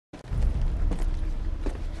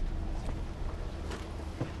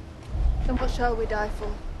And what shall we die for?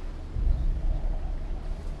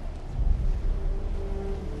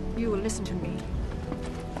 You will listen to me.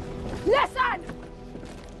 Listen!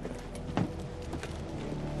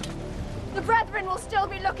 The Brethren will still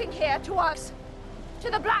be looking here to us, to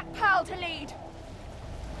the Black Pearl to lead.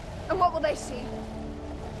 And what will they see?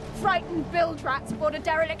 Frightened bilge rats aboard a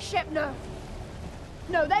derelict ship? No.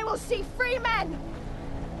 No, they will see free men!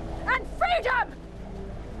 And freedom!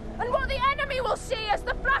 And what the enemy will see is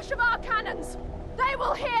the flash of our cannons. They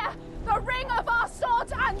will hear the ring of our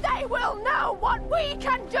swords, and they will know what we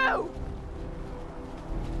can do!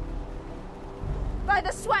 By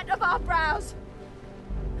the sweat of our brows,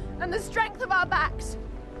 and the strength of our backs,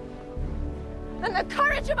 and the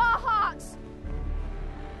courage of our hearts.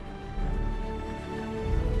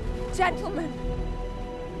 Gentlemen,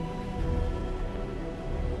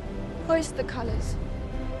 hoist the colours.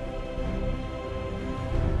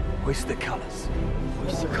 Hoist the colours.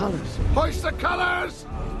 Hoist the colours. Hoist the colours!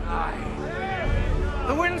 Aye.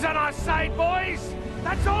 The wind's on our side, boys!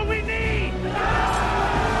 That's all we need!